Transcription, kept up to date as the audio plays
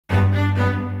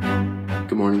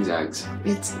Good morning, Zags.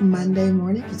 It's Monday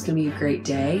morning. It's gonna be a great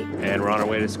day. And we're on our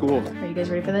way to school. Are you guys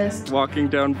ready for this? Walking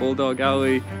down Bulldog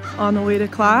Alley. On the way to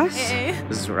class. Hey.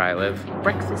 This is where I live.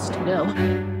 Breakfast to go.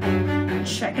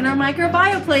 Checking our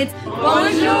microbiome plates.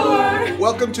 Bonjour!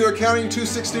 Welcome to Accounting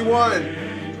 261.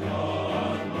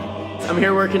 I'm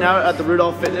here working out at the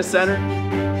Rudolph Fitness Center.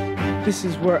 This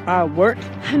is where I work.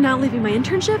 I'm not leaving my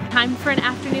internship. Time for an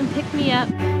afternoon pick-me-up.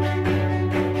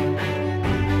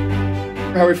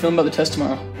 How are we feeling about the test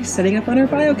tomorrow? Setting up on our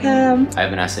biochem. I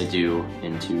have an essay due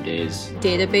in 2 days.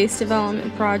 Database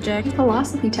development project.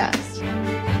 Philosophy test.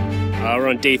 We're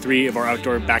on day 3 of our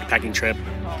outdoor backpacking trip.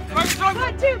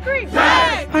 1, 2, 3.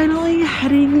 Finally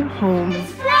heading home.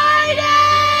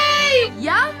 Friday!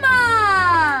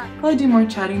 Yumma! Probably do more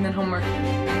chatting than homework.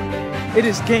 It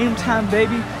is game time,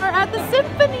 baby. We're at the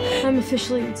symphony. I'm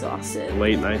officially exhausted.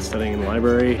 Late night studying in the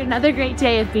library. Another great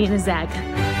day of being a Zag.